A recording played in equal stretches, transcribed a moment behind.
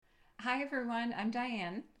Hi, everyone. I'm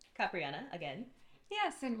Diane. Capriana again.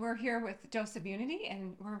 Yes, and we're here with Dose of Unity,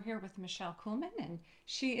 and we're here with Michelle Kuhlman, and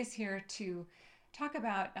she is here to talk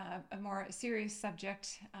about a more serious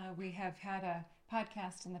subject. We have had a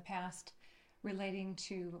podcast in the past relating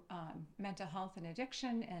to mental health and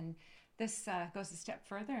addiction, and this goes a step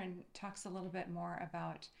further and talks a little bit more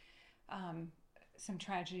about um, some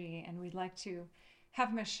tragedy. And we'd like to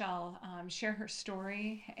have Michelle share her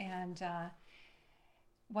story. And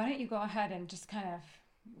why don't you go ahead and just kind of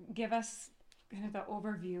give us kind of the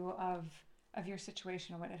overview of your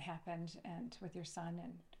situation and what had happened and with your son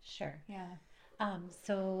and Sure. yeah.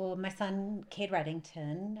 So my son, Cade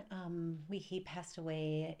Reddington, he passed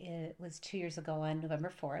away. It was 2 years ago on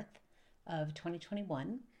November 4th of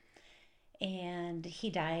 2021. And he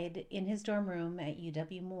died in his dorm room at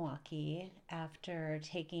UW Milwaukee after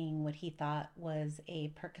taking what he thought was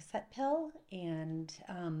a Percocet pill. And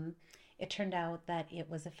it turned out that it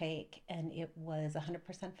was a fake and it was 100%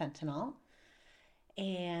 fentanyl.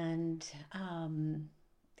 And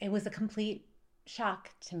it was a complete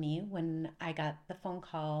shock to me when I got the phone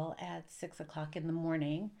call at 6 o'clock in the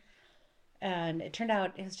morning. And it turned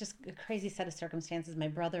out it was just a crazy set of circumstances. My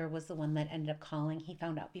brother was the one that ended up calling. He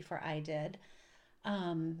found out before I did.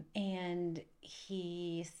 And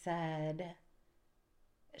he said,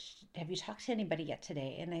 "Have you talked to anybody yet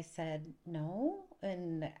today?" And I said, "No."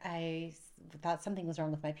 And thought something was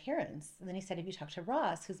wrong with my parents. And then he said, "Have you talked to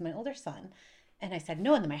Ross, who's my older son?" And I said,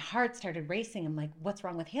 "No." And then my heart started racing. I'm like, "What's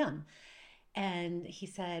wrong with him?" And he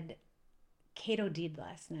said, "Cade OD'd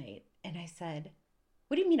last night." And I said,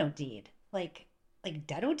 "What do you mean OD'd? Like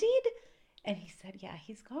dead OD'd?" And he said, "Yeah,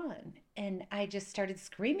 he's gone." And I just started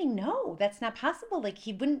screaming, "No, that's not possible. Like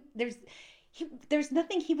he wouldn't there's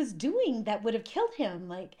nothing he was doing that would have killed him."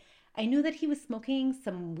 Like I knew that he was smoking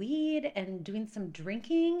some weed and doing some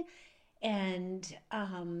drinking, and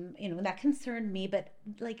that concerned me, but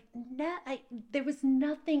like there was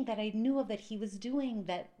nothing that I knew of that he was doing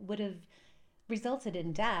that would have resulted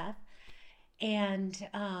in death. And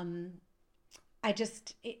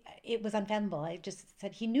it was unfathomable. I just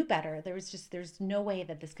said he knew better. There's no way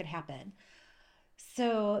that this could happen.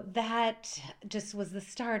 So that just was the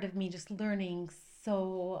start of me just learning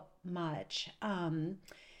so much.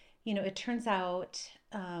 It turns out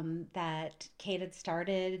that Kate had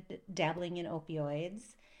started dabbling in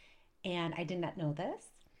opioids, and I did not know this.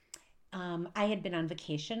 I had been on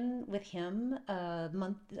vacation with him a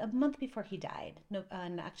month before he died. No,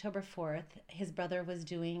 on October 4th, his brother was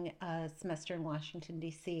doing a semester in Washington,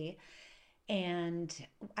 D.C., and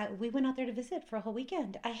we went out there to visit for a whole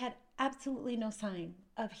weekend. I had absolutely no sign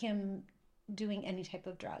of him doing any type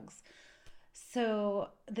of drugs. So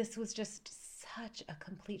this was just such a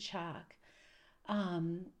complete shock.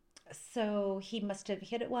 Um, so he must have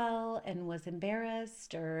hit it well and was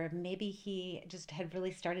embarrassed, or maybe he just had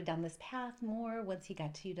really started down this path more once he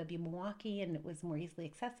got to UW Milwaukee and it was more easily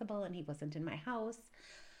accessible and he wasn't in my house.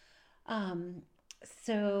 Um,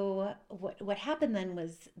 so what happened then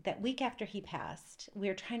was that week after he passed, we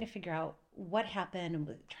were trying to figure out what happened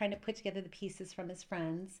and trying to put together the pieces from his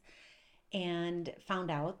friends, and found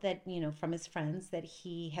out that from his friends that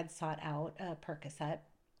he had sought out a Percocet.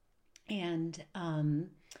 And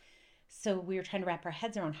so we were trying to wrap our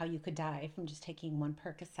heads around how you could die from just taking one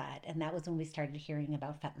Percocet, and that was when we started hearing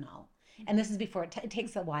about fentanyl. And this is before it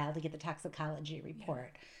takes a while to get the toxicology Yeah.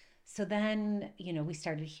 report. So then, we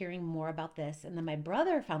started hearing more about this, and then my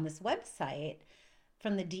brother found this website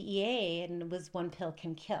from the DEA, and it was One Pill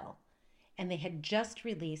Can Kill. And they had just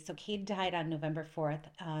released, so Cade died on November 4th.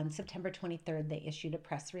 On September 23rd, they issued a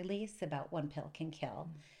press release about One Pill Can Kill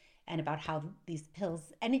and about how these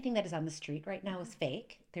pills, anything that is on the street right now is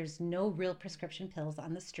fake. There's no real prescription pills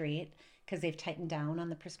on the street because they've tightened down on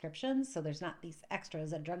the prescriptions. So there's not these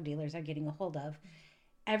extras that drug dealers are getting a hold of.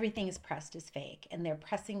 Everything is pressed as fake. And they're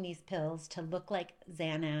pressing these pills to look like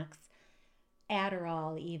Xanax,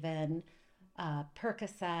 Adderall, even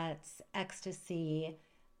Percocets, ecstasy.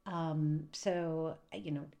 So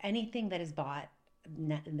anything that is bought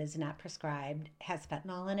that is not prescribed has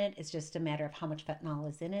fentanyl in it. It's just a matter of how much fentanyl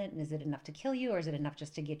is in it, and is it enough to kill you, or is it enough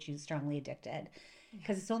just to get you strongly addicted? Yeah.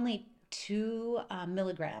 Because it's only 2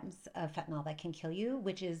 milligrams of fentanyl that can kill you,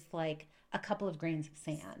 which is like a couple of grains of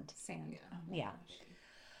sand. Sand. Oh my Yeah. gosh.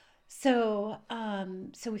 So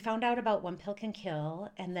we found out about One Pill Can Kill,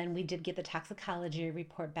 and then we did get the toxicology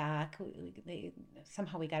report back.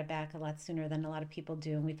 Somehow we got it back a lot sooner than a lot of people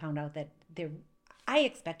do, and we found out that I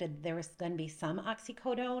expected there was going to be some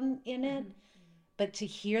oxycodone in it, Mm-hmm. but to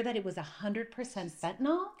hear that it was 100% Just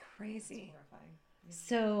fentanyl, crazy. Horrifying.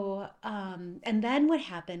 So, and then what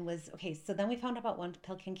happened was, okay, so then we found out about one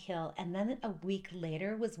pill can kill. And then a week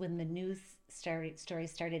later was when the news stories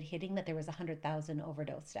started hitting that there was 100,000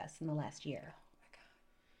 overdose deaths in the last year.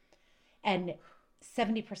 And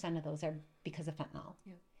 70% of those are because of fentanyl.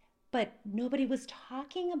 Yeah. But nobody was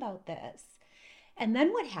talking about this. And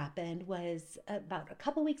then what happened was about a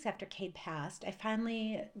couple weeks after Cade passed, I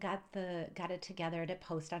finally got it together to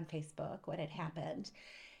post on Facebook what had happened.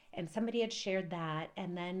 And somebody had shared that.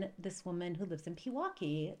 And then this woman who lives in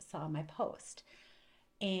Pewaukee saw my post.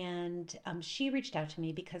 And she reached out to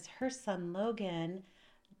me because her son Logan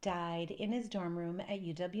died in his dorm room at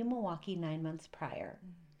UW Milwaukee 9 months prior.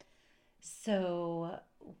 So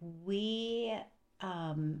we,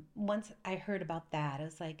 once I heard about that, I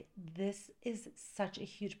was like, this is such a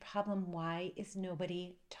huge problem. Why is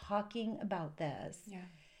nobody talking about this? Yeah.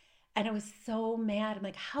 And I was so mad. I'm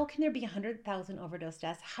like, how can there be 100,000 overdose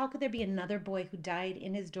deaths? How could there be another boy who died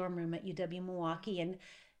in his dorm room at UW Milwaukee and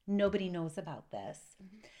nobody knows about this?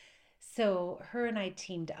 So her and I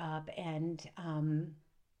teamed up, and I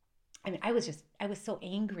mean, I was so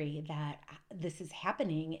angry that this is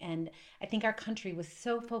happening. And I think our country was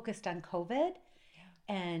so focused on COVID.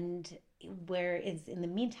 And whereas in the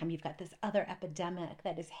meantime, you've got this other epidemic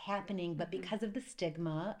that is happening, but because of the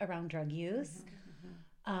stigma around drug use,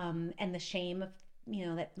 and the shame of,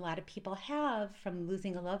 that a lot of people have from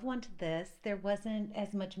losing a loved one to this, there wasn't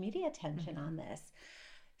as much media attention on this.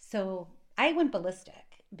 So I went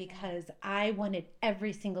ballistic because I wanted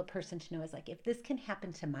every single person to know, is like, if this can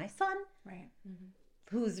happen to my son, Right.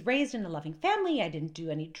 who's raised in a loving family, I didn't do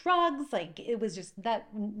any drugs. Like, it was just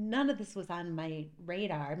that none of this was on my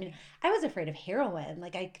radar. I mean, I was afraid of heroin.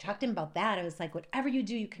 Like, I talked to him about that. I was like, whatever you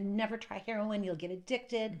do, you can never try heroin. You'll get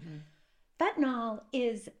addicted. Fentanyl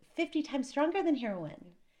is 50 times stronger than heroin.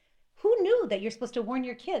 Who knew that you're supposed to warn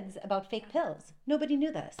your kids about fake pills? Nobody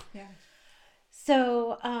knew this. Yeah.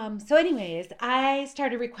 So, anyways, I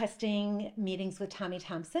started requesting meetings with Tommy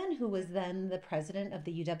Thompson, who was then the president of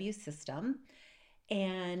the UW system.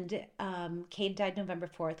 And Cade died November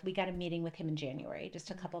 4th. We got a meeting with him in January, just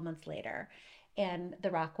a couple months later. And the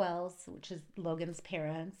Rockwells, which is Logan's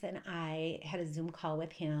parents, and I had a Zoom call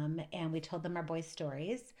with him, and we told them our boys'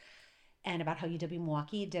 stories and about how UW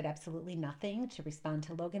Milwaukee did absolutely nothing to respond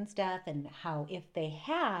to Logan's death, and how if they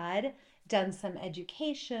had done some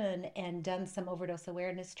education and done some overdose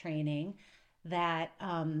awareness training, that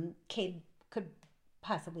Cade could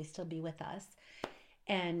possibly still be with us.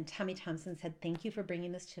 And Tommy Thompson said, "Thank you for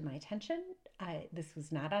bringing this to my attention. This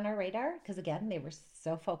was not on our radar because, again, they were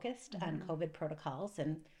so focused on COVID protocols.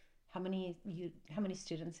 And how many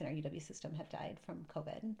students in our UW system have died from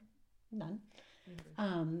COVID? None.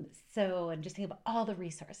 So, and just think of all the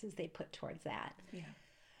resources they put towards that. Yeah.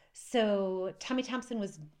 So Tommy Thompson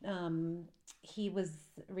was he was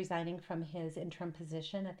resigning from his interim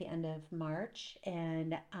position at the end of March,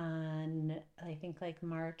 and on, I think, like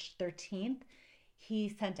March 13th, he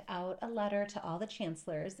sent out a letter to all the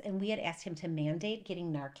chancellors, and we had asked him to mandate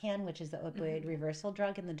getting Narcan, which is the opioid reversal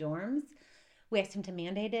drug, in the dorms. We asked him to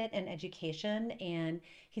mandate it in education, and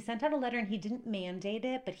he sent out a letter, and he didn't mandate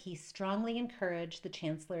it, but he strongly encouraged the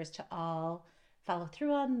chancellors to all follow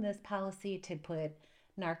through on this policy, to put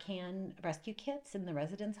Narcan rescue kits in the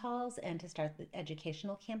residence halls and to start the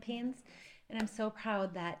educational campaigns. And I'm so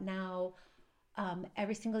proud that now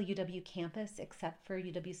every single UW campus except for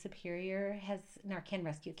UW Superior has Narcan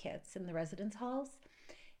rescue kits in the residence halls,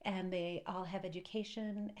 and they all have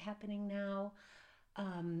education happening now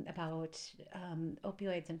about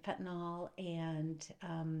opioids and fentanyl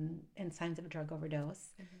and signs of a drug overdose.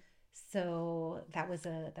 So that was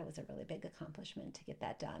a really big accomplishment to get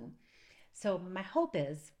that done. So my hope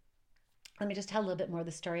is, let me just tell a little bit more of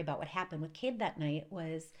the story about what happened with Cade that night.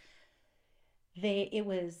 It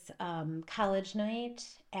was college night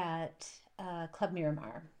at Club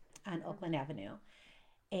Miramar on Oakland Avenue,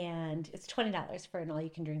 and it's $20 for an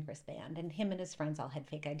all-you-can-drink wristband. And him and his friends all had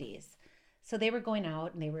fake IDs, so they were going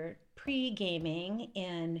out and they were pre-gaming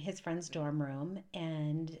in his friend's dorm room.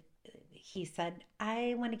 And he said,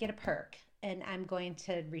 "I want to get a perk, and I'm going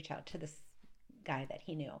to reach out to this guy that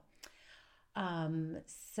he knew."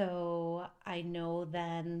 So I know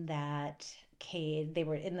then that Cade, they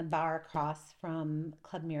were in the bar across from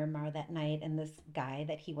Club Miramar that night, and this guy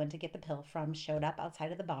that he went to get the pill from showed up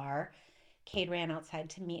outside of the bar. Cade ran outside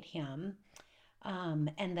to meet him,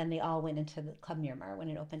 and then they all went into the Club Miramar when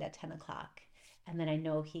it opened at 10 o'clock. And then I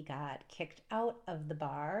know he got kicked out of the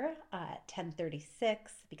bar at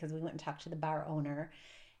 10:36 because we went and talked to the bar owner,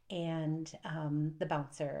 and the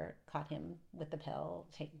bouncer caught him with the pill,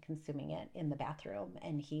 consuming it in the bathroom,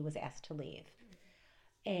 and he was asked to leave.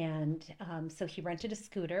 And so he rented a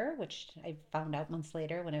scooter, which I found out months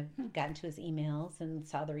later when I got into his emails and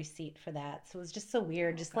saw the receipt for that. So it was just so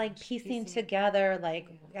weird, Oh just like gosh, piecing piecing. together, like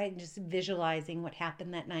Yeah. I just visualizing what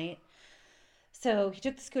happened that night. So he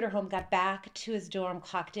took the scooter home, got back to his dorm,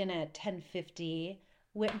 clocked in at 10:50,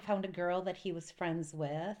 went and found a girl that he was friends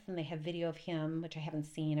with, and they have video of him, which I haven't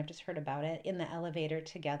seen, I've just heard about it, in the elevator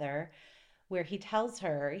together, where he tells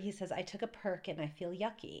her, he says, I took a perk and I feel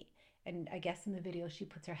yucky. And I guess in the video she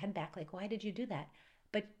puts her head back like, why did you do that?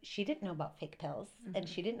 But she didn't know about fake pills and Mm-hmm.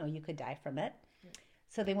 she didn't know you could die from it.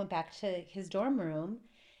 So they went back to his dorm room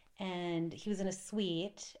and he was in a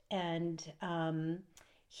suite and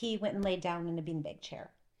he went and laid down in a beanbag chair.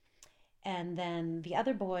 And then the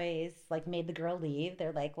other boys like made the girl leave.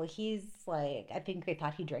 They're like, well, he's like, I think they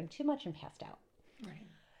thought he drank too much and passed out. Right.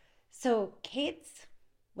 So Kate's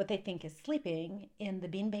what they think is sleeping in the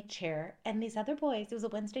beanbag chair, and these other boys, it was a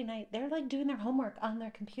Wednesday night, they're like doing their homework on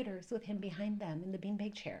their computers with him behind them in the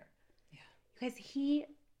beanbag chair. Yeah. You guys, he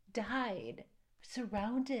died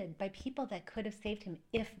surrounded by people that could have saved him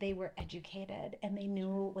if they were educated and they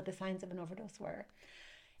knew what the signs of an overdose were.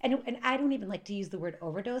 And I don't even like to use the word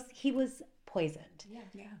overdose. He was poisoned. Yeah.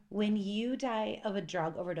 Yeah. When you die of a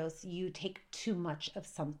drug overdose, you take too much of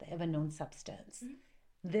something, of a known substance. Mm-hmm.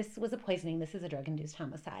 This was a poisoning. This is a drug-induced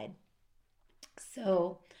homicide.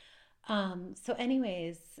 So, so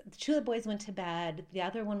anyways, two of the boys went to bed. The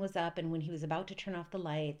other one was up, and when he was about to turn off the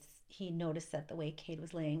lights, he noticed that the way Cade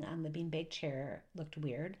was laying on the beanbag chair looked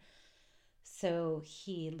weird. So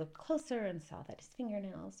he looked closer and saw that his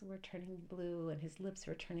fingernails were turning blue and his lips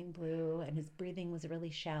were turning blue and his breathing was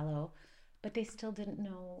really shallow. But they still didn't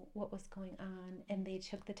know what was going on, and they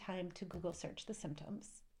took the time to Google search the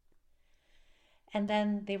symptoms. And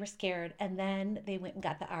then they were scared, and then they went and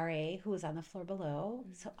got the RA who was on the floor below.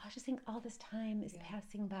 Mm-hmm. So I just think all this time is Yeah.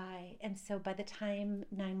 passing by, and so by the time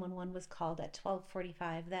 911 was called at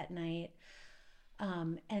 12:45 that night,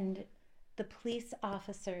 and the police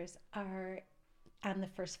officers are on the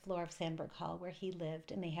first floor of Sandberg Hall where he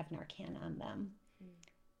lived, and they have Narcan on them.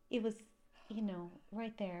 It was,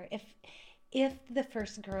 right there. If the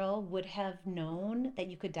first girl would have known that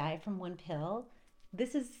you could die from one pill,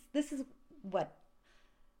 this is what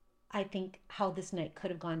I think how this night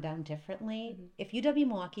could have gone down differently. Mm-hmm. If UW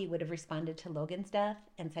Milwaukee would have responded to Logan's death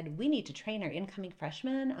and said, we need to train our incoming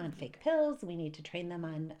freshmen on fake pills, we need to train them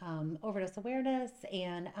on overdose awareness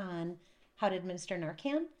and on how to administer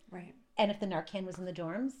Narcan. Right. And if the Narcan was in the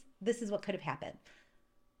dorms, this is what could have happened.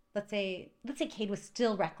 Let's say Cade was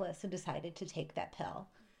still reckless and decided to take that pill.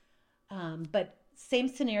 But same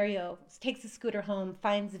scenario, takes the scooter home,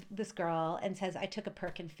 finds this girl and says, I took a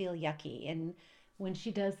perk and feel yucky. And when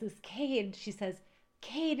she does this, Cade, she says,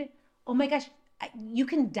 Cade, oh my gosh, you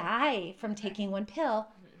can die from taking one pill.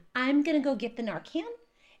 I'm going to go get the Narcan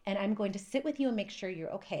and I'm going to sit with you and make sure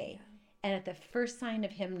you're okay. Yeah. And at the first sign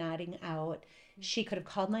of him nodding out, she could have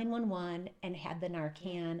called 911 and had the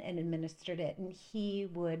Narcan and administered it, and he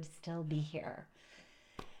would still be here.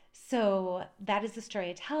 So that is the story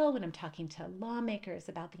I tell when I'm talking to lawmakers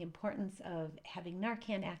about the importance of having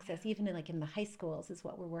Narcan access, even in the high schools is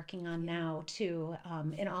what we're working on now too.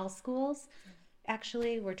 In all schools,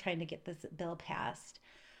 actually, we're trying to get this bill passed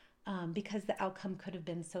because the outcome could have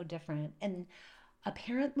been so different. And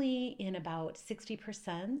apparently, in about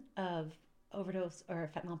 60% of overdose or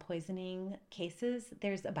fentanyl poisoning cases,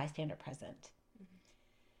 there's a bystander present.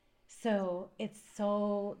 So it's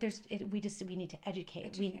so we need to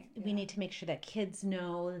educate. We need to make sure that kids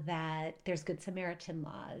know that there's Good Samaritan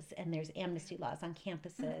laws and there's amnesty laws on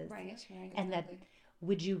campuses. Right. Right. And that Exactly.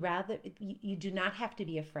 would you rather you do not have to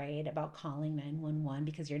be afraid about calling 911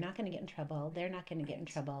 because you're not going to get in trouble. They're not going to get in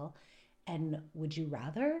Right. trouble. And would you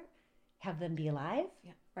rather have them be alive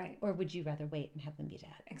Yeah. Right. or would you rather wait and have them be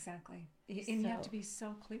dead? Exactly. And you have So to be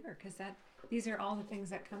so clear because these are all the things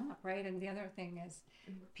that come up, right? And the other thing is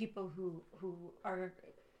people who are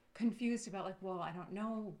confused about like, well, I don't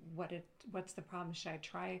know what's the problem. Should I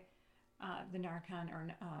try the Narcan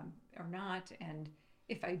or not? And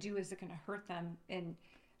if I do, is it going to hurt them? And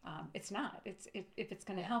it's not. If it's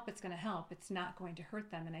going to help, it's going to help. It's not going to hurt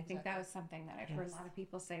them. And I think that was something that I've heard a Yes. lot of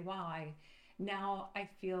people say. Wow, I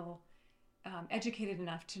feel educated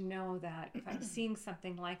enough to know that if I'm seeing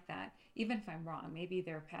something like that, even if I'm wrong, maybe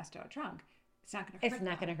they're passed out drunk, it's not going to hurt It's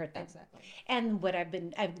not them. going to hurt them. Exactly.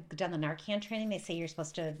 And I've done the Narcan training. They say you're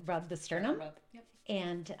supposed to rub the sternum, Rub. Yep.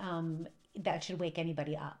 and that should wake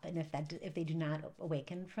anybody up. And if they do not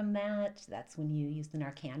awaken from that, that's when you use the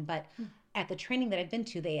Narcan. But at the training that I've been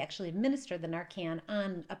to, they actually administer the Narcan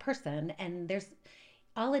on a person, and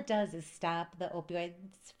All it does is stop the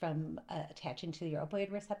opioids from attaching to your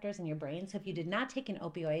opioid receptors in your brain. So if you did not take an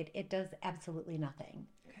opioid, it does absolutely nothing.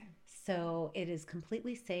 Okay. So it is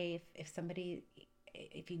completely safe.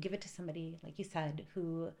 If you give it to somebody, like you said,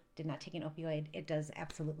 who did not take an opioid, it does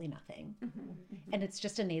absolutely nothing. Mm-hmm. Mm-hmm. And it's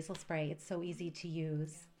just a nasal spray. It's so easy to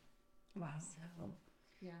use. Wow. So,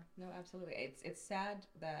 Yeah, no, absolutely. It's sad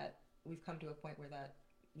that we've come to a point where that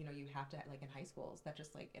you have to, like, in high schools, that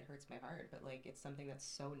just, like, it hurts my heart, but, like, it's something that's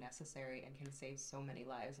so necessary and can save so many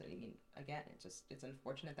lives. I mean, again, it's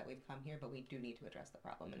unfortunate that we've come here, but we do need to address the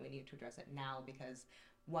problem, and we need to address it now, because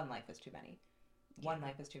one life is too many. One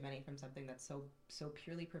life is too many from something that's so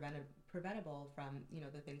purely preventable from,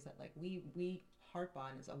 the things that, like, we harp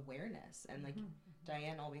on is awareness, and, like, Mm-hmm.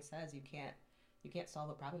 Diane always says, you can't solve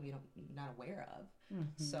a problem you're not aware of.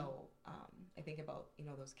 mm-hmm. So I think about,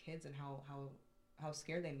 those kids and how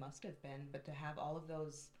scared they must have been, but to have all of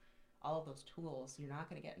those tools, you're not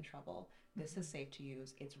going to get in trouble. This is safe to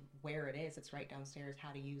use. It's where it is. It's right downstairs.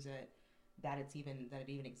 How to use it. That it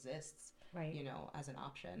even exists. Right. As an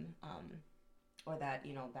option. Or that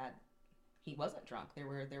he wasn't drunk. There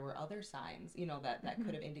were other signs. That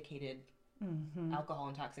could have indicated Mm-hmm. alcohol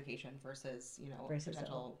intoxication versus Versus,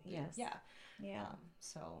 potential. yes. Yeah. Yeah.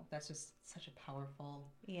 So that's just such a powerful.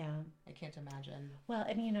 Yeah. I can't imagine. Well,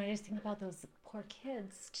 and I just think about those poor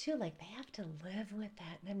kids too. Like they have to live with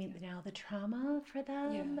that. I mean, now the trauma for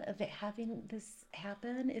them Yeah. of it having this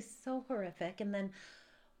happen is so horrific. And then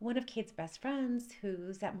one of Kate's best friends,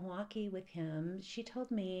 who's at Milwaukee with him, she told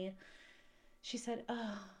me, she said,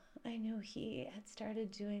 "Oh, I knew he had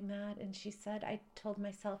started doing that." And she said, "I told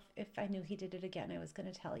myself if I knew he did it again, I was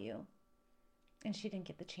going to tell you." And she didn't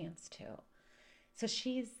get the chance to. So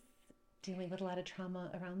she's dealing with a lot of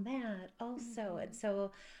trauma around that also. And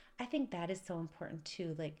so I think that is so important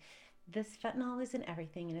too. Like this fentanyl is in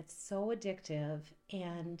everything and it's so addictive,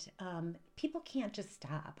 and people can't just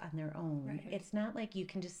stop on their own. Right. It's not like you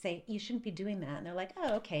can just say you shouldn't be doing that and they're like,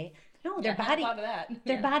 oh, okay. No, Yeah, their I hadn't body thought of that.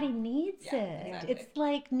 their Yeah. body needs Yeah, it. exactly. It's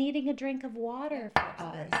like needing a drink of water Yeah, for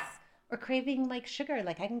absolutely. us, or craving like sugar.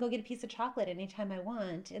 Like I can go get a piece of chocolate anytime I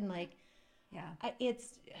want, and like Yeah.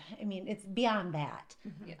 it's beyond that.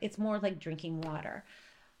 Mm-hmm. Yeah. It's more like drinking water.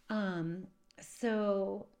 Um,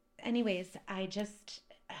 so, anyways, I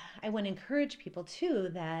want to encourage people too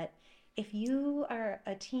that if you are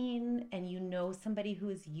a teen and you know somebody who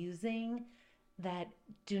is using, that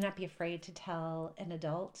do not be afraid to tell an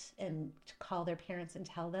adult and to call their parents and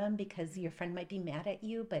tell them, because your friend might be mad at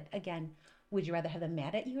you. But again, would you rather have them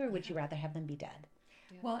mad at you or would you rather have them be dead?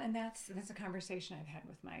 Well, and that's a conversation I've had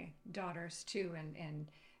with my daughters too, and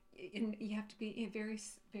you have to be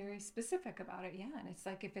very specific about it. Yeah, and it's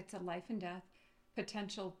like if it's a life and death,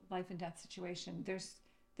 potential life and death situation, there's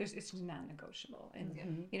it's non-negotiable, and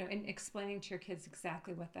and explaining to your kids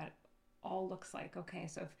exactly what that all looks like. Okay,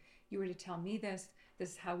 so if you were to tell me this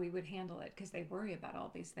is how we would handle it, because they worry about all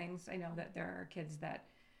these things. I know that there are kids that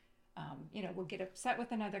will get upset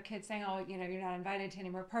with another kid saying, oh, you're not invited to any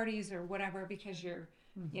more parties or whatever because you're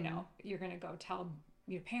going to go tell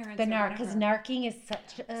your parents. Because narking is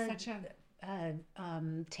such a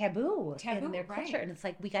taboo taboo in their right. culture, and it's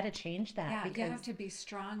like we got to change that. Yeah, because you have to be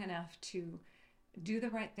strong enough to do the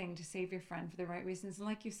right thing to save your friend for the right reasons. And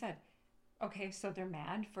like you said, okay, so they're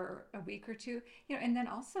mad for a week or two, and then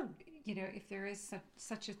also, if there is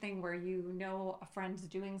such a thing where a friend's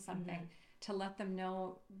doing something, to let them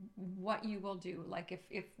know what you will do. Like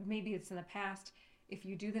if maybe it's in the past, if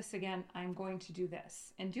you do this again, I'm going to do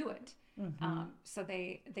this, and do it. So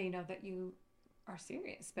they know that you are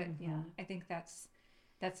serious. But yeah, I think that's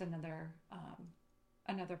another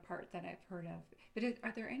part that I've heard of. But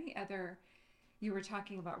are there any other? You were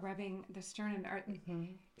talking about rubbing the sternum.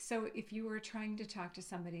 So if you were trying to talk to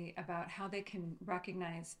somebody about how they can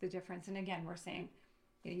recognize the difference, and again, we're saying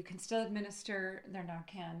you can still administer their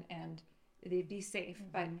Narcan and they'd be safe,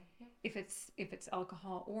 but if it's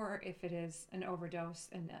alcohol or if it is an overdose,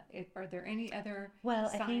 and are there any other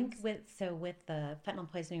signs? I think with the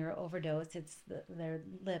fentanyl poisoning or overdose, it's their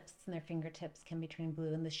lips and their fingertips can be turning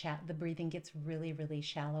blue, and the breathing gets really, really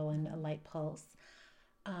shallow and a light pulse.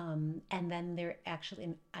 And then they're actually,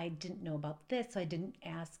 and I didn't know about this, so I didn't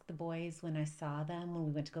ask the boys when I saw them when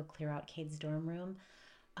we went to go clear out Cade's dorm room,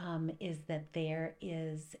 is that there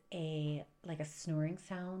is a snoring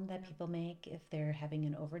sound that people make if they're having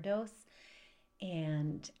an overdose.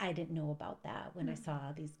 And I didn't know about that when I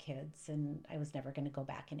saw these kids, and I was never going to go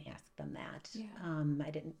back and ask them that. Yeah.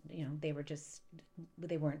 I didn't, they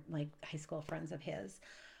weren't like high school friends of his.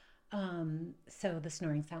 So the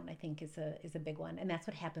snoring sound, I think, is a big one, and that's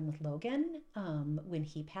what happened with Logan when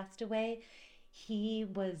he passed away. He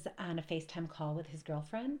was on a FaceTime call with his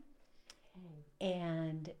girlfriend, Oh.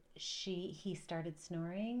 and he started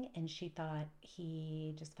snoring, and she thought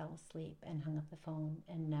he just fell asleep and hung up the phone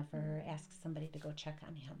and never asked somebody to go check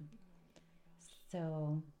on him.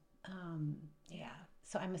 So, yeah.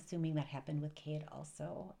 So I'm assuming that happened with Cade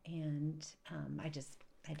also, and I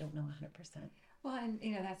don't know 100%. Well, and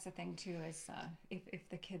that's the thing too is if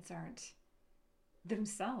the kids aren't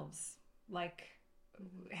themselves like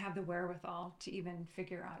have the wherewithal to even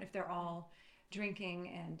figure out if they're all drinking,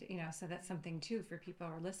 and so that's something too for people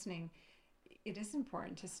who are listening. It is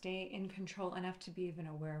important to stay in control enough to be even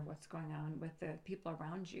aware of what's going on with the people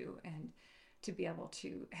around you, and to be able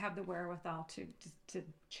to have the wherewithal to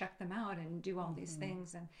check them out and do all these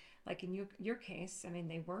things. And like in your case, I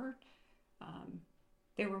mean, um,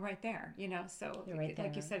 they were right there, so They're right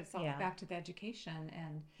like you there. said, it's all Yeah. back to the education.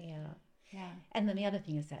 And Yeah. yeah. And then the other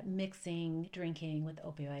thing is that mixing drinking with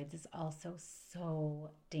opioids is also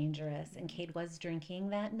so dangerous. And Cade was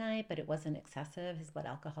drinking that night, but it wasn't excessive. His blood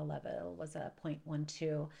alcohol level was a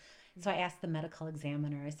 0.12. So I asked the medical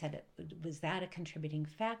examiner, I said, was that a contributing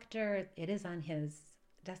factor? It is on his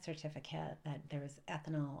death certificate that there was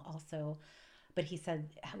ethanol also. But he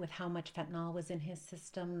said with how much fentanyl was in his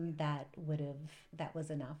system, that was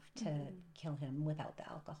enough to kill him without the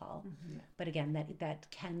alcohol. But again, that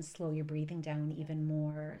can slow your breathing down even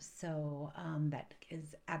more. So that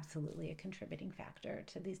is absolutely a contributing factor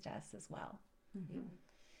to these deaths as well.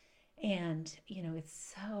 And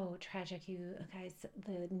it's so tragic, you guys,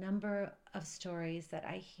 the number of stories that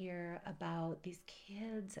I hear about these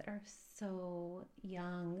kids that are so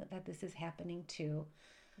young that this is happening to.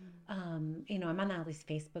 I'm on all these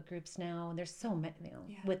Facebook groups now, and there's so many,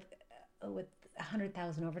 Yeah. with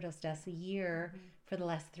 100,000 overdose deaths a year for the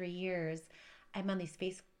last 3 years. I'm on these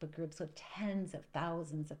Facebook groups with tens of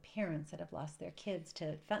thousands of parents that have lost their kids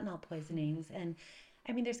to fentanyl poisonings, and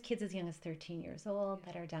I mean, there's kids as young as 13 years old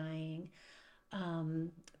that are dying.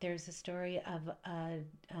 There's a story of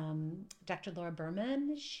Dr. Laura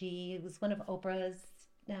Berman. She was one of Oprah's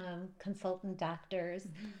consultant doctors.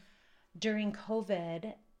 During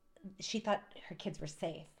COVID, she thought her kids were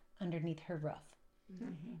safe underneath her roof.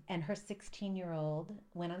 And her 16-year-old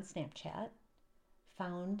went on Snapchat,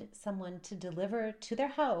 found someone to deliver to their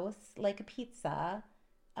house like a pizza.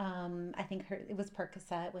 I think it was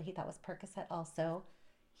Percocet, what he thought was Percocet also.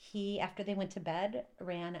 He, after they went to bed,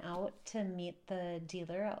 ran out to meet the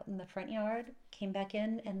dealer out in the front yard, came back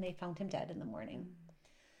in, and they found him dead in the morning.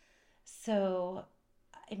 So,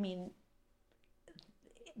 I mean,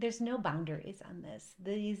 there's no boundaries on this.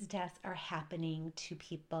 These deaths are happening to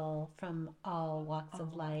people from all walks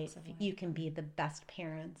of life. You can be the best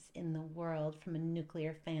parents in the world from a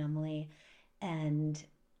nuclear family, and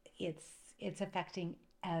it's affecting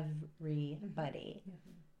everybody.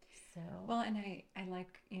 So Well, and I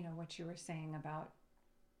like what you were saying about,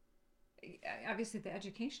 obviously the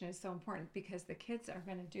education is so important because the kids are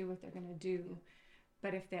going to do what they're going to do,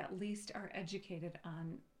 but if they at least are educated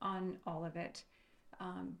on all of it,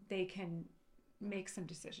 they can make some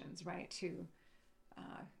decisions, right? To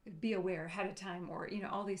be aware ahead of time, or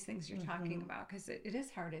all these things you're talking about, because it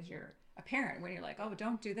is hard as you're a parent when you're like, oh,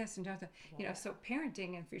 don't do this and don't so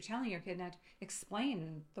parenting, if you're telling your kid not to,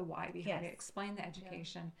 explain the why behind it, explain the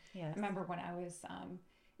education. I remember when I was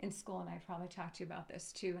in school, and I probably talked to you about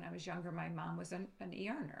this too, when I was younger, my mom was an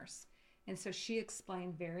ER nurse, and so she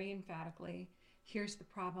explained very emphatically, here's the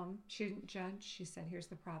problem. She didn't judge. She said, here's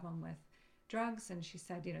the problem with drugs, and she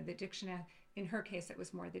said, the addiction, in her case it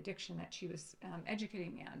was more the addiction that she was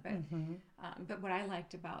educating me on, but what I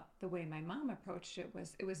liked about the way my mom approached it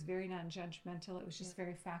was very non-judgmental. It was just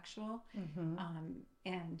very factual,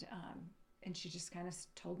 and she just kind of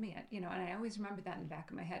told me it, and I always remember that in the back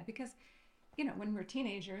of my head, because when we're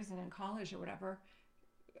teenagers and in college or whatever,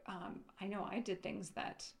 I know I did things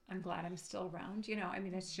that I'm glad I'm still around. I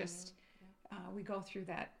mean, it's just we go through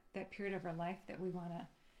that period of our life that we want to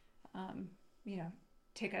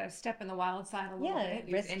take a step in the wild side a little bit.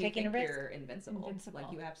 And you think you're invincible. Invincible.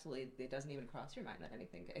 Like, you absolutely, it doesn't even cross your mind that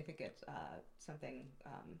anything. I think it's something,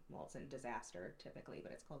 well, it's in disaster typically,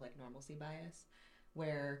 but it's called like normalcy bias,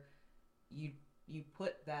 where you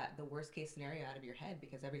put the worst case scenario out of your head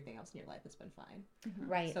because everything else in your life has been fine.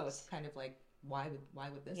 Right. So it's kind of like, why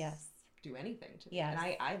would this do anything to me? Yes.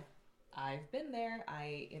 And I've been there.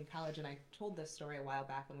 In college, and I told this story a while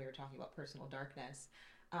back when we were talking about personal darkness.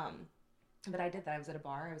 But I did that. I was at a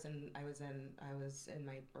bar. I was in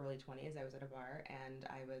my early 20s. I was at a bar, and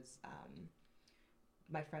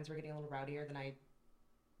my friends were getting a little rowdier than I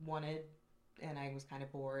wanted, and I was kind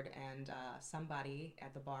of bored, and somebody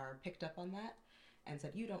at the bar picked up on that and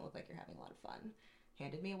said, "You don't look like you're having a lot of fun.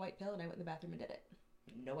 handed me a white pill, and I went in the bathroom and did it.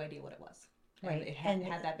 No idea what it was. Right. And And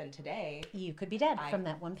had that been today, you could be dead I from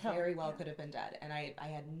that one pill. very well could have been dead. And I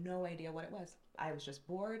had no idea what it was. I was just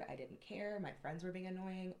bored. I didn't care. My friends were being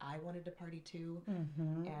annoying. I wanted to party too.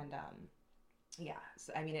 Mm-hmm. And yeah,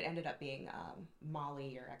 so, I mean, it ended up being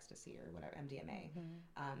Molly or ecstasy or whatever, MDMA.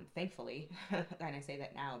 Thankfully, and I say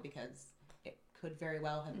that now because it could very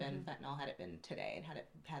well have been fentanyl had it been today, and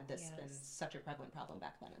had this been such a prevalent problem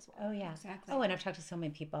back then as well. Oh yeah, Exactly. Oh, and I've talked to so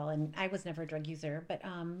many people, and I was never a drug user, but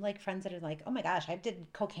like friends that are like, oh my gosh, I did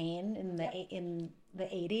cocaine in the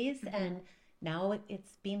 80s, and now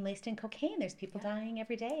it's being laced in cocaine. There's people dying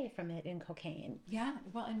every day from it in cocaine. Yeah,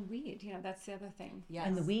 well, and weed, that's the other thing. Yes.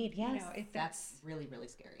 And the weed, yes. That's really, really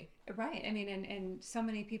scary. Right. I mean, and so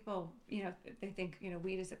many people, they think,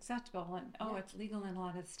 weed is acceptable, and it's legal in a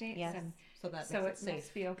lot of states. Yes. And So that so makes it it must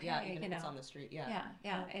safe. be okay. Yeah, even if it's on the street. Yeah.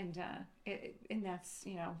 Yeah. And that's,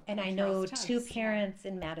 And I for know us two tugs, parents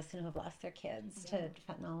in Madison who have lost their kids to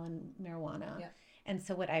fentanyl and marijuana. Yeah. And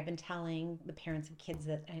so what I've been telling the parents of kids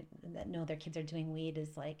that know their kids are doing weed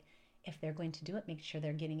is like, if they're going to do it, make sure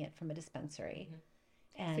they're getting it from a dispensary.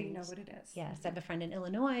 And so you know what it is. yes, I have a friend in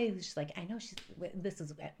Illinois who's just like, I know this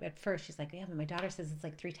is at first she's like, yeah, but my daughter says it's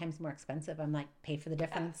like 3 times more expensive. I'm like, pay for the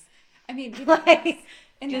difference. I mean, Like,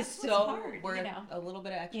 and Just that's what's so hard, worth a little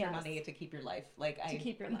bit of extra money to keep your life. to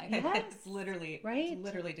keep your life. Yes. It's literally, Right? it's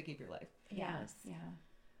literally to keep your life. Yes. Yeah.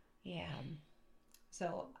 Yeah.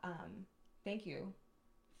 So, thank you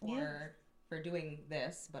for doing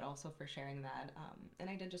this, but also for sharing that. And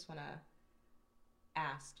I did just want to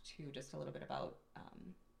ask too, just a little bit about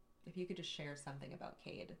if you could just share something about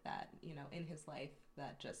Cade that in his life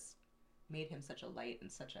that just made him such a light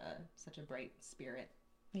and such a bright spirit.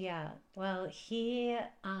 Yeah, well, he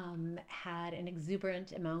had an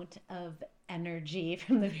exuberant amount of energy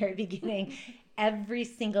from the very beginning. Every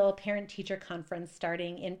single parent-teacher conference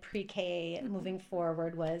starting in pre-K moving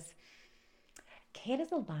forward was, Cade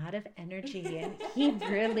has a lot of energy and he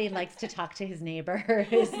really likes to talk to his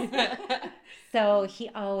neighbors. So he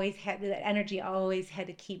always had that energy, always had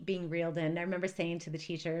to keep being reeled in. I remember saying to the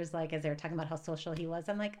teachers, like as they were talking about how social he was,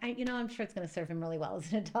 I'm like, I'm sure it's going to serve him really well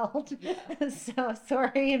as an adult. Yeah. So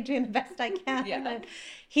sorry, I'm doing the best I can. Yeah. But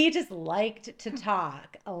he just liked to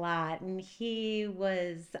talk a lot, and he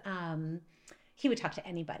was. He would talk to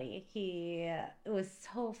anybody. He was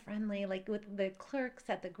so friendly, like with the clerks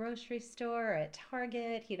at the grocery store or at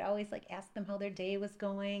Target. He'd always like ask them how their day was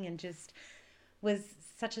going, and just was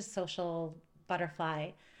such a social butterfly.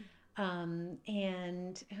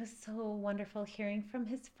 And it was so wonderful hearing from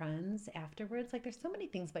his friends afterwards. Like there's so many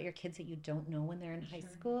things about your kids that you don't know when they're in high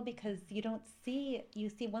school, because you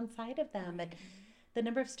see one side of them. And the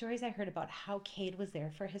number of stories I heard about how Cade was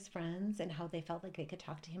there for his friends and how they felt like they could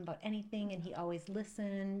talk to him about anything, and he always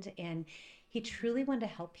listened, and he truly wanted to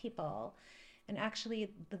help people. And actually,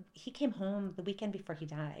 he came home the weekend before he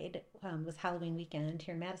died, was Halloween weekend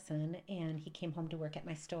here in Madison, and he came home to work at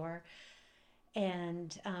my store.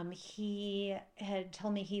 And he had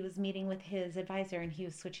told me he was meeting with his advisor, and he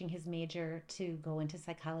was switching his major to go into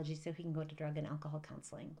psychology so he can go to drug and alcohol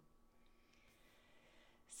counseling.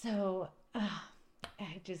 So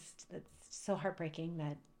that's so heartbreaking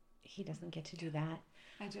that he doesn't get to do that.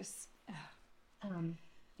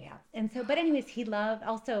 Yeah. And so, but anyways, he loved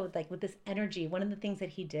also, like with this energy. One of the things that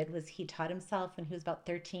he did was he taught himself when he was about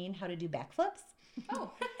 13 how to do backflips.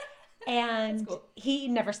 Oh. And cool. He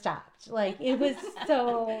never stopped. Like it was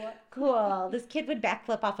so cool. This kid would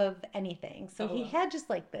backflip off of anything. So he had just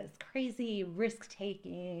like this crazy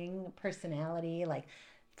risk-taking personality, like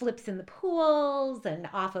flips in the pools and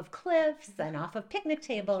off of cliffs and off of picnic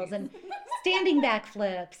tables and standing back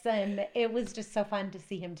flips. And it was just so fun to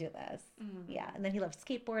see him do this. Yeah. And then he loved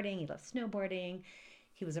skateboarding. He loved snowboarding.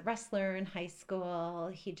 He was a wrestler in high school.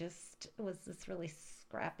 He just was this really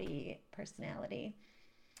scrappy personality.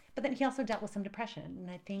 But then he also dealt with some depression. And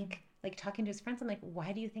I think, like talking to his friends, I'm like,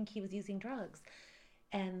 why do you think he was using drugs?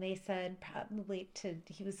 And they said probably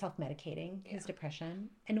he was self-medicating his depression.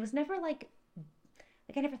 And it was never like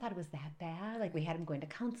I never thought it was that bad. Like we had him going to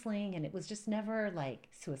counseling, and it was just never like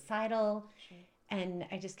suicidal. Sure. And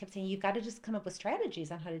I just kept saying, you've got to just come up with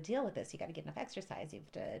strategies on how to deal with this. You got to get enough exercise.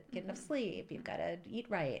 You've got to get enough sleep. You've got to eat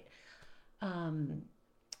right.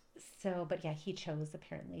 But yeah, he chose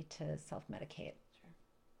apparently to self-medicate. Sure.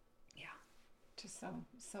 Yeah. Just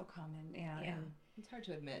so common. Yeah. And it's hard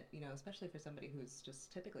to admit, especially for somebody who's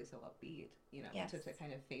just typically so upbeat, Yes. to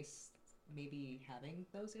kind of face maybe having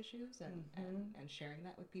those issues and sharing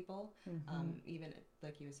that with people. Even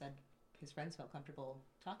like you said, his friends felt comfortable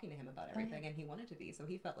talking to him about everything, and he wanted to be. So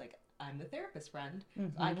he felt like, I'm the therapist friend.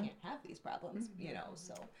 I can't have these problems,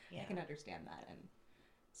 so I can understand that. And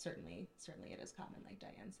certainly it is common, like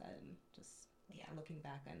Diane said, and just looking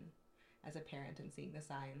back on as a parent and seeing the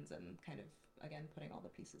signs and kind of again putting all the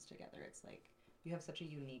pieces together, it's like you have such a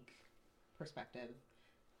unique perspective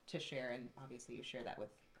to share, and obviously you share that with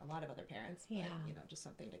a lot of other parents. But, just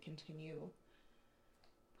something to continue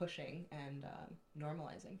pushing and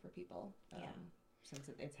normalizing for people. Since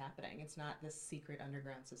it's happening, it's not this secret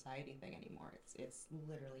underground society thing anymore. It's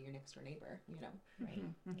literally your next door neighbor, Right.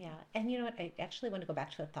 Yeah. And you know what? I actually want to go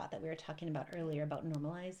back to a thought that we were talking about earlier about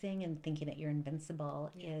normalizing and thinking that you're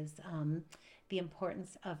invincible is the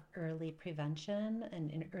importance of early prevention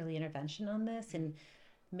and early intervention on this, and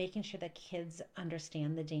making sure that kids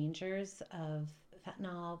understand the dangers of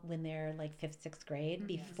fentanyl when they're like fifth, sixth grade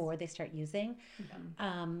before they start using.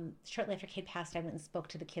 Shortly after Cade passed, I went and spoke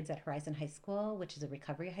to the kids at Horizon High School, which is a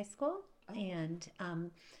recovery high school. And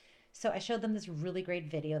so I showed them this really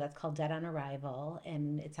great video that's called Dead on Arrival,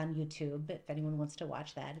 and it's on YouTube if anyone wants to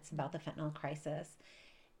watch that. It's about the fentanyl crisis.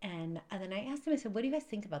 And then I asked them, I said, what do you guys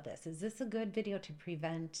think about this? Is this a good video to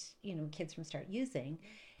prevent, kids from start using?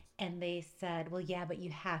 And they said, well, yeah, but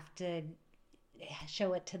you have to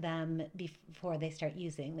show it to them before they start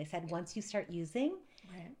using. They said once you start using,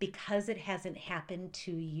 because it hasn't happened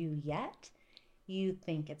to you yet, you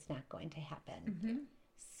think it's not going to happen.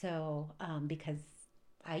 So because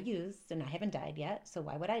I used and I haven't died yet, so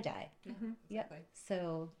why would I die? Exactly.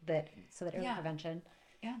 So that early prevention.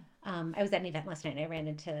 I was at an event last night and I ran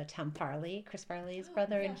into Tom Farley, Chris Farley's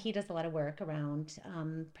brother, and he does a lot of work around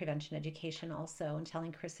prevention education also, and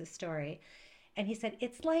telling Chris's story. And he said,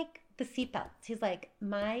 it's like the seatbelts. He's like,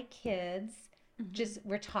 my kids just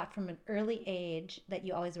were taught from an early age that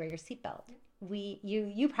you always wear your seatbelt.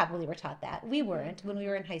 You probably were taught that. We weren't. When we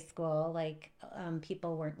were in high school, like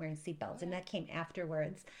people weren't wearing seatbelts, and that came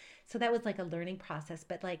afterwards. So that was like a learning process.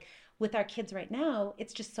 But like with our kids right now,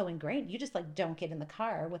 it's just so ingrained. You just like don't get in the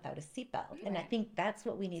car without a seatbelt. And I think that's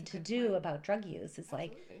what we need to do about drug use is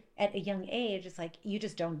like at a young age, it's like you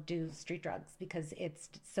just don't do street drugs because it's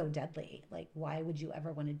so deadly. Like why would you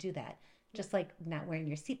ever want to do that? Just like not wearing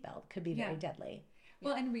your seatbelt could be very deadly.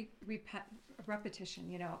 Well, and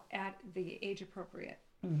repetition, at the age appropriate,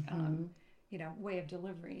 way of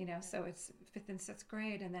delivery, so it's fifth and sixth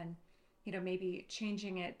grade, and then, maybe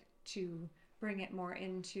changing it to bring it more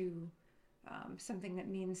into something that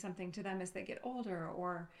means something to them as they get older,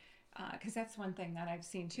 or because that's one thing that I've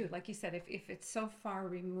seen too. Like you said, if it's so far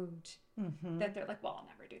removed that they're like, well, I'll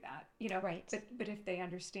never do that, Right. But if they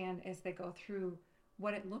understand as they go through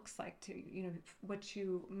what it looks like to, what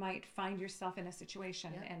you might find yourself in a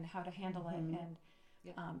situation and how to handle it. And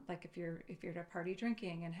like if you're at a party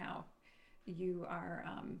drinking and how you are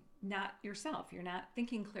not yourself, you're not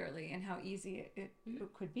thinking clearly, and how easy it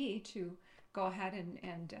could be to go ahead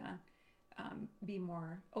and be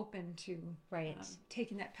more open to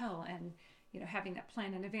taking that pill and having that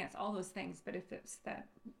plan in advance, all those things. But if it's that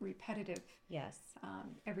repetitive,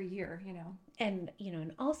 every year, and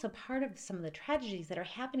and also part of some of the tragedies that are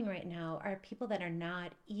happening right now are people that are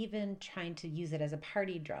not even trying to use it as a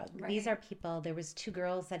party drug. These are people. There was 2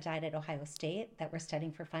 girls that died at Ohio State that were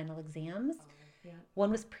studying for final exams.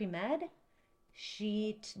 One was pre-med.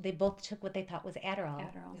 They both took what they thought was Adderall.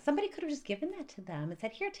 Somebody could have just given that to them and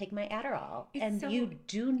said, here, take my Adderall. You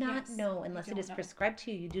do not know unless it is prescribed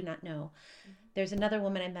to you. You do not know. There's another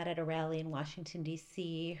woman I met at a rally in Washington,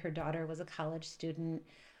 D.C. Her daughter was a college student,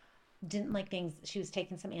 didn't like things. She was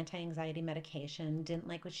taking some anti-anxiety medication, didn't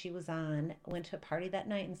like what she was on, went to a party that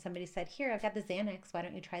night, and somebody said, here, I've got the Xanax. Why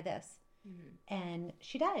don't you try this? And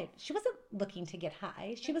she died. She wasn't looking to get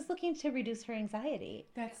high. She was looking to reduce her anxiety.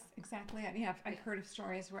 That's exactly it. Yeah, I've heard of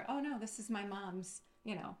stories where, oh no, this is my mom's,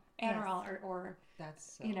 Adderall or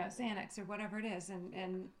that's so Xanax or whatever it is,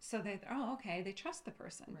 and so they trust the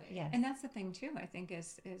person. Yes. And that's the thing too. I think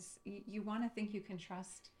is you want to think you can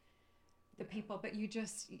trust the people, but you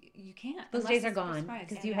can't. Those days are gone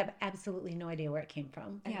because you have absolutely no idea where it came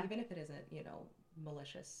from. And even if it isn't,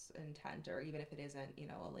 malicious intent, or even if it isn't,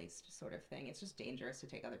 a laced sort of thing, it's just dangerous to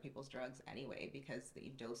take other people's drugs anyway, because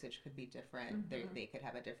the dosage could be different. They could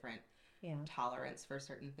have a different tolerance for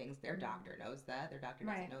certain things. Their doctor knows that. Their doctor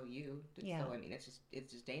doesn't know you. So I mean, it's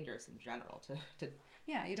just dangerous in general to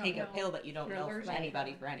you don't take a pill that you don't know from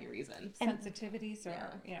anybody for any reason. Sensitivities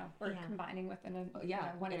or combining with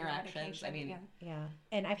one interactions. I mean,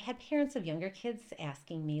 And I've had parents of younger kids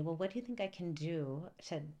asking me, well, what do you think I can do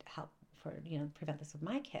to help for prevent this with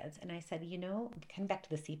my kids? And I said, coming back to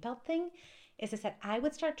the seatbelt thing, is I said I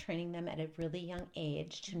would start training them at a really young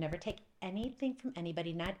age to never take anything from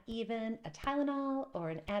anybody, not even a Tylenol or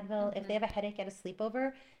an Advil. If they have a headache at a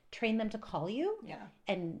sleepover, train them to call you Yeah.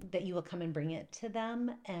 and that you will come and bring it to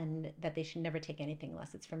them, and that they should never take anything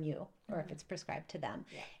unless it's from you or if it's prescribed to them.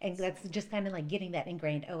 Yeah. And that's just kind of like getting that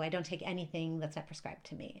ingrained. Oh, I don't take anything that's not prescribed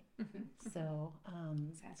to me. So,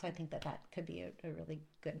 so I think that that could be a really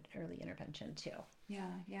good early intervention too.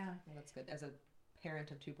 Yeah, yeah. Well, that's good. As a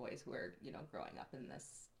parent of two boys who are, growing up in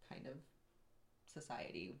this kind of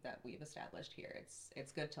society that we've established here,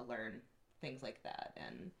 it's good to learn things like that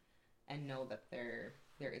and know that there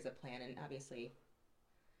is a plan. And obviously,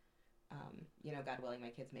 God willing, my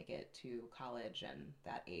kids make it to college and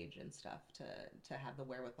that age and stuff to have the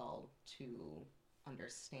wherewithal to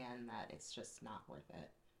understand that it's just not worth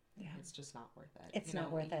it. Yeah. It's just not worth it. It's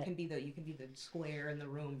not worth it. You can be the square in the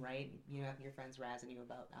room, right? Having your friends razzing you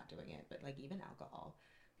about not doing it, but like even alcohol,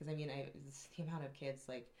 because the amount of kids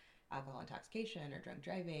like alcohol intoxication or drunk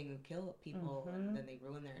driving kill people, and then they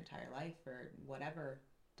ruin their entire life for whatever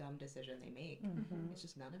dumb decision they make. It's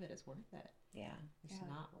just none of it is worth it. Yeah. It's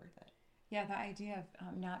not worth it. Yeah, the idea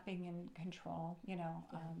of not being in control,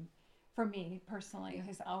 for me personally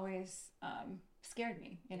has always scared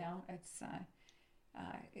me. It's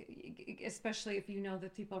especially if you know the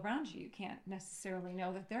people around you can't necessarily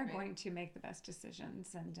know that they're going to make the best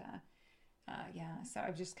decisions. And so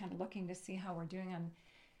I'm just kind of looking to see how we're doing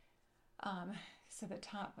on so the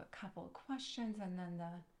top a couple of questions, and then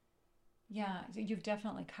you've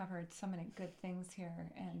definitely covered so many good things here.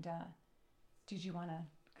 And did you want to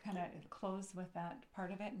kind of close with that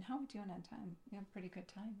part of it? And how are we doing on time? We have a pretty good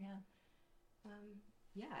time.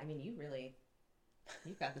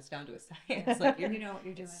 You've got this down to a science. Like you know what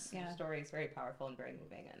you're doing. Your story is very powerful and very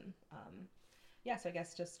moving. And so I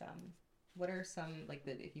guess just what are some, like,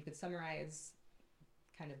 if you could summarize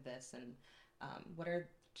kind of this, and what are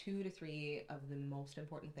 2 to 3 of the most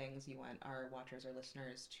important things you want our watchers or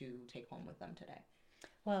listeners to take home with them today?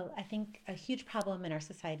 Well, I think a huge problem in our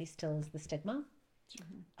society still is the stigma.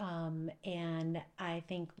 And I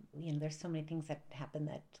think, there's so many things that happen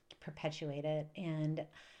that perpetuate it. And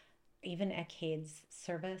even at Cade's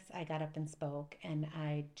service, I got up and spoke, and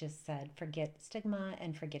I just said, forget stigma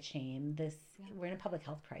and forget shame. We're in a public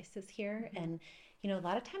health crisis here. And, a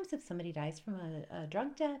lot of times if somebody dies from a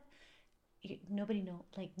drug death, nobody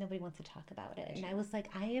wants to talk about it. And I was like,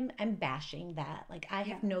 I'm bashing that. Like, I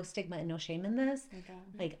have no stigma and no shame in this.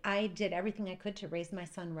 Like, I did everything I could to raise my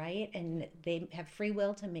son right, and they have free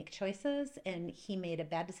will to make choices, and he made a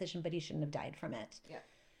bad decision, but he shouldn't have died from it. Yeah.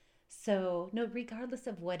 So, no, regardless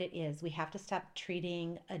of what it is, we have to stop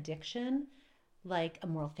treating addiction like a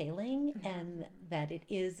moral failing, and that it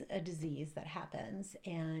is a disease that happens.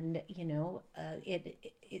 And,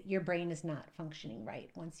 your brain is not functioning right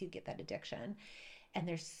once you get that addiction. And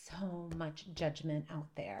there's so much judgment out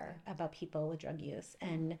there about people with drug use,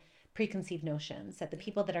 and preconceived notions that the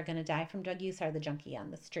people that are going to die from drug use are the junkie on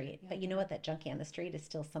the street. But you know what? That junkie on the street is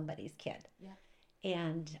still somebody's kid.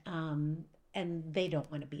 And they don't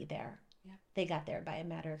want to be there. They got there by a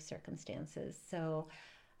matter of circumstances. So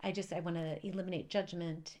I want to eliminate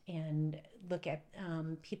judgment and look at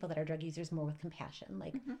people that are drug users more with compassion.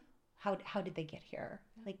 Like, how did they get here?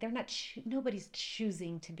 Like, they're not, nobody's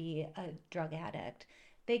choosing to be a drug addict.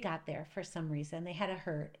 They got there for some reason. They had a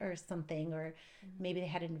hurt or something, or maybe they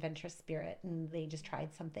had an adventurous spirit and they just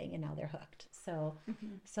tried something and now they're hooked. So,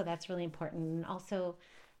 so that's really important. And also,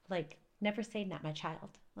 like, never say not my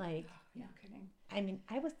child. Like, no kidding. I mean,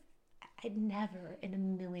 I never in a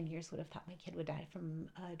million years would have thought my kid would die from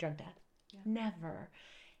a drug death. Never.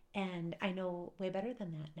 And I know way better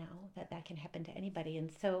than that now, that can happen to anybody.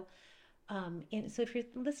 And so, so if you're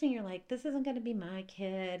listening, you're like, this isn't going to be my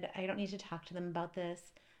kid. I don't need to talk to them about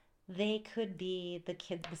this. They could be the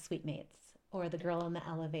kid, the sweetmates, or the girl in the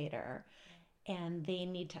elevator. And they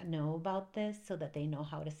need to know about this so that they know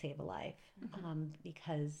how to save a life,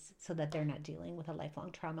 because so that they're not dealing with a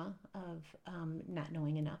lifelong trauma of not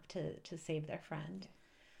knowing enough to save their friend.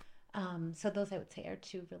 So those, I would say, are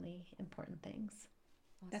 2 really important things.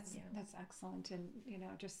 That's excellent. And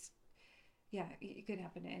it could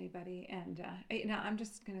happen to anybody. And I'm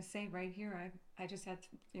just gonna say right here, I just had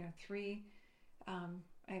 3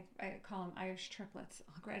 I call them Irish triplets.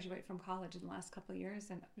 I'll graduate from college in the last couple of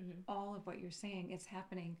years, and all of what you're saying is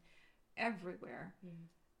happening everywhere.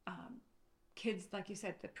 Kids, like you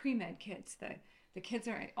said, the pre-med kids, the kids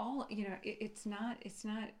are all, it's not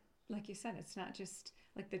like you said, it's not just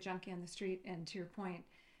like the junkie on the street. And to your point,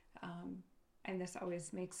 and this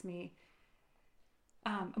always makes me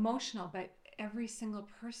emotional, but every single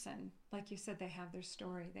person, like you said, they have their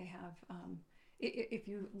story. They have if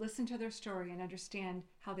you listen to their story and understand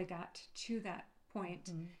how they got to that point,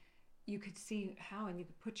 Mm-hmm. you could see how, and you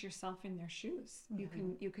could put yourself in their shoes.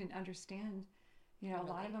 Mm-hmm. You can understand. A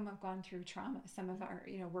lot of them have gone through trauma. Some of our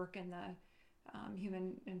work in the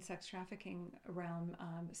human and sex trafficking realm.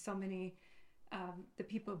 So many the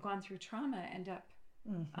people who've gone through trauma end up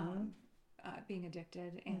Mm-hmm. being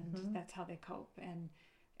addicted, and Mm-hmm. that's how they cope. And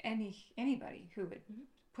anybody who would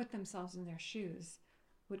put themselves in their shoes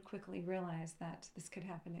would quickly realize that this could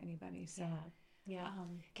happen to anybody. So, Yeah. Yeah.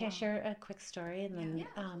 Can I wow. share a quick story? And then,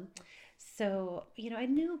 Yeah. so, I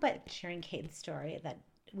knew by sharing Cade's story that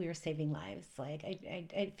we were saving lives. Like,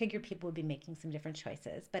 I figured people would be making some different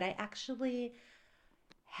choices. But I actually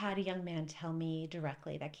had a young man tell me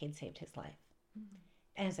directly that Cade saved his life.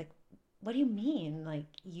 And I was like, what do you mean? Like,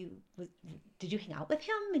 did you hang out with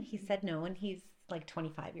him? And he said no. And he's like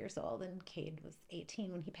 25 years old. And Cade was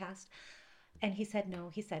 18 when he passed. And he said no.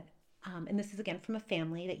 He said, and this is again from a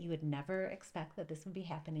family that you would never expect that this would be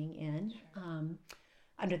happening in,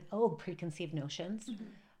 under old preconceived notions.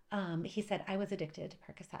 He said, I was addicted to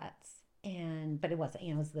Percocets, but it wasn't,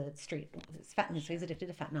 it was the street, it was fentanyl, so he's addicted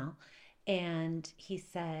to fentanyl. And he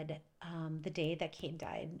said, the day that Cade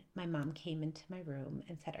died, my mom came into my room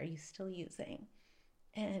and said, are you still using?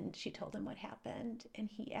 And she told him what happened, and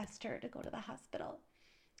he asked her to go to the hospital.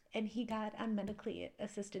 And he got on medically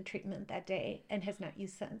assisted treatment that day and has not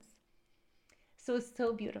used since. So it's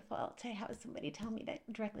so beautiful to have somebody tell me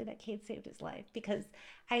that directly that Cade saved his life, because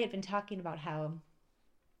I had been talking about how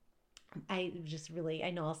I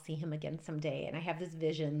know I'll see him again someday. And I have this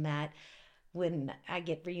vision that when I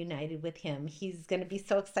get reunited with him, he's going to be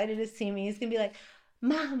so excited to see me. He's going to be like,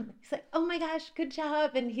 Mom, he's like, oh my gosh, good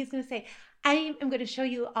job. And he's going to say, I am going to show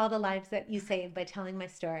you all the lives that you saved by telling my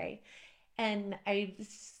story. And I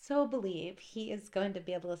so believe he is going to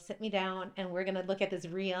be able to sit me down and we're going to look at this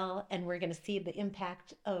reel and we're going to see the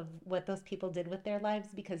impact of what those people did with their lives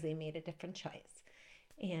because they made a different choice.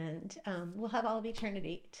 And we'll have all of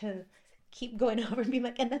eternity to keep going over and be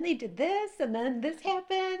like, and then they did this and then this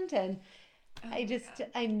happened. And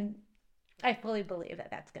I fully believe that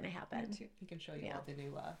that's going to happen. He can show you all the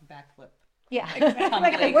new backflip. Yeah,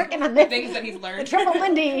 Like I'm working on this. Things that he's The learned. triple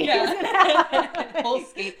Lindy. Yeah. Whole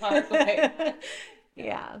skate park.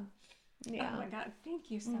 Yeah. Oh my God!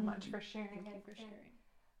 Thank you so much for sharing. Thank you for sharing.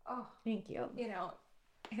 Oh, thank you.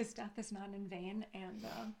 His death is not in vain, and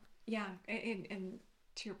and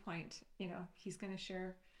to your point, he's going to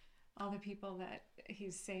share all the people that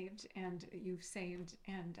he's saved and you've saved,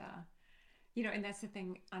 and and that's the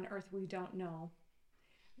thing. On earth, we don't know,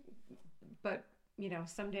 but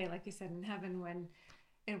someday, like you said, in heaven, when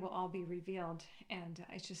it will all be revealed, and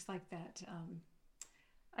it's just like that.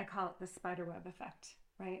 I call it the spiderweb effect,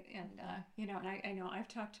 right? And and I know I've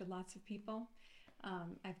talked to lots of people.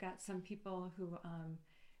 I've got some people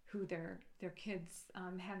who their kids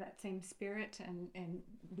have that same spirit, and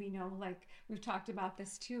we know, like we've talked about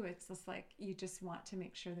this too. It's just like you just want to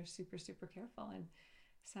make sure they're super super careful, and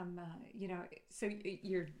some so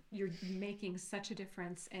you're making such a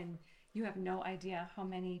difference, and you have no idea how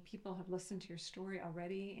many people have listened to your story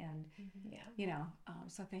already, and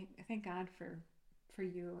so thank God for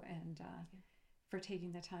you and for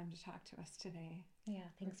taking the time to talk to us today. Yeah,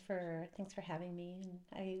 thanks for having me. And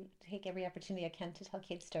I take every opportunity I can to tell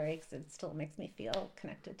Cade's story because it still makes me feel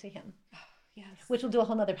connected to him. Yes. Which we'll do a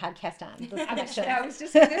whole nother podcast on. I was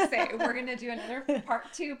just going to say, we're going to do another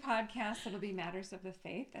part 2 podcast. It'll be Matters of the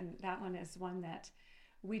Faith. And that one is one that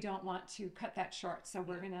we don't want to cut that short. So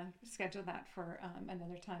we're going to schedule that for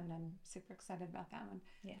another time. And I'm super excited about that one.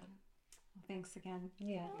 Yeah. Well, thanks again.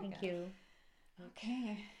 Yeah, thank you.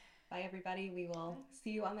 Okay. Bye, everybody. We will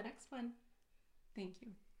see you on the next one. Thank you.